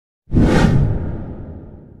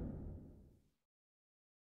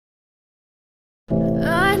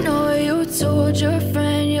told your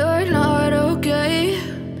friend you're not okay?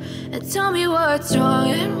 And tell me what's wrong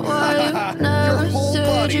and why you never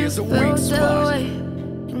said you felt that way.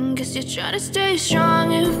 And guess you're trying to stay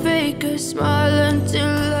strong and fake a smile until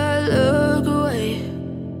I look away.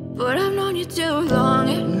 But I've known you too long,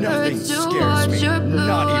 it hurts to watch your blue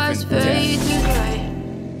eyes fade to gray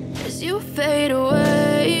as you fade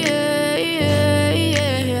away,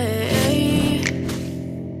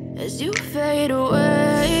 as you fade away.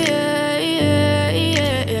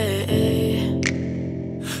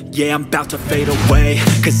 Yeah, I'm about to fade away,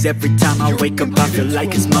 cause every time I wake up I feel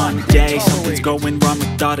like it's Monday. Something's going wrong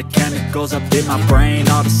with all the chemicals up in my brain.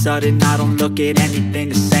 All of a sudden I don't look at anything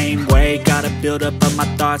the same way. Gotta build up of my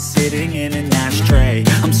thoughts sitting in an ashtray.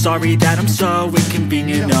 I'm sorry that I'm so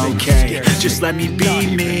inconvenient, okay? Just let me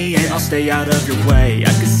be me and I'll stay out of your way.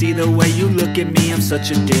 I can see the way you look at me, I'm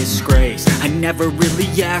such a disgrace. I never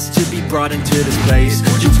really asked to be brought into this place.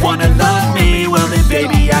 You wanna love me? Well then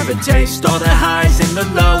baby I have a taste. All the highs and the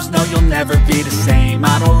lows, no, you'll never be the same.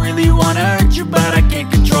 I don't really wanna hurt you, but I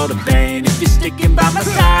can't control the pain. If you're sticking by my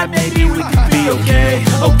side, maybe we could be okay.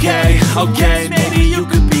 Okay, maybe you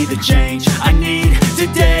could be the change I need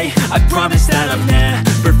today. I promise that I've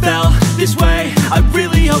never felt this way. I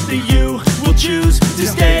really hope that you will choose to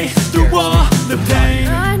stay through all the pain.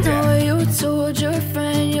 I know you told your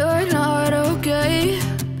friend you're not okay.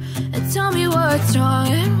 And tell me what's wrong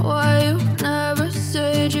and why you never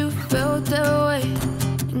said you felt that way.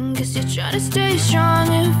 Guess you're trying to stay strong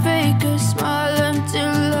and fake a smile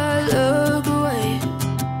until I look away.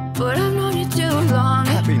 But I've known you too long,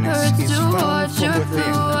 it hurts to watch your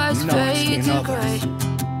blue eyes fade to gray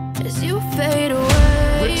as you fade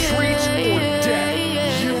away. Retreat or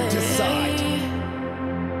death, you decide.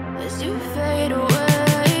 As you fade away.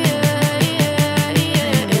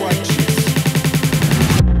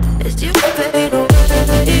 As you fade away.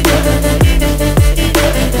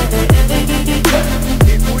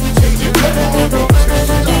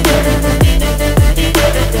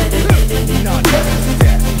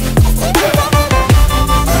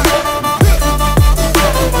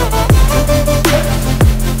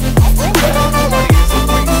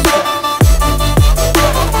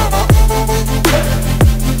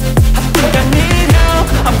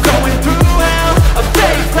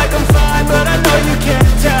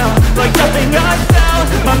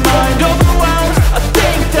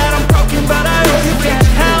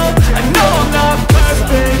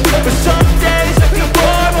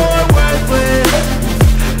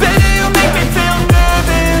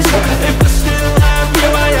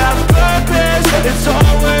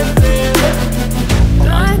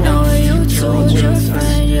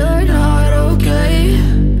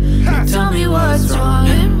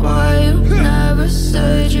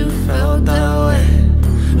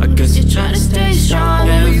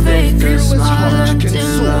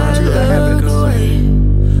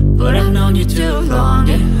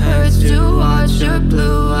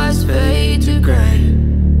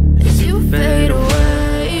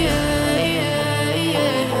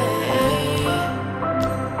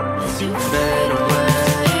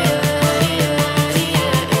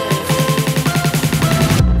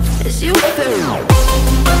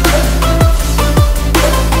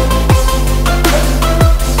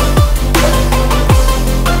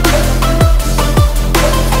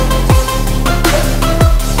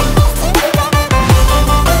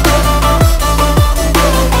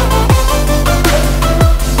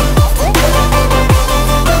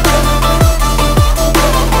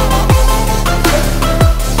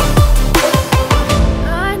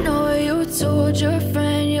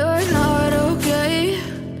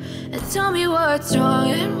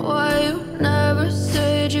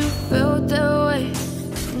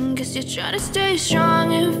 You're trying to stay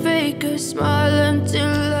strong and fake a smile until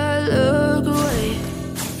I look away.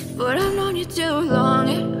 But I've known you too long,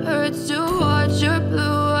 it hurts to watch your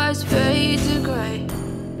blue eyes fade to gray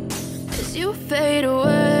as you fade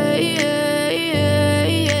away.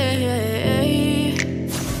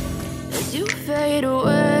 As you fade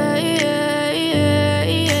away.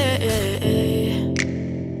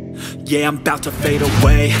 Yeah, I'm about to fade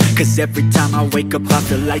away, cause every time I wake up I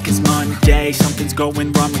feel like it's Monday. Something's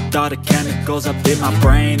going wrong with all the chemicals up in my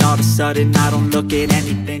brain. All of a sudden I don't look at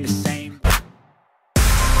anything the same.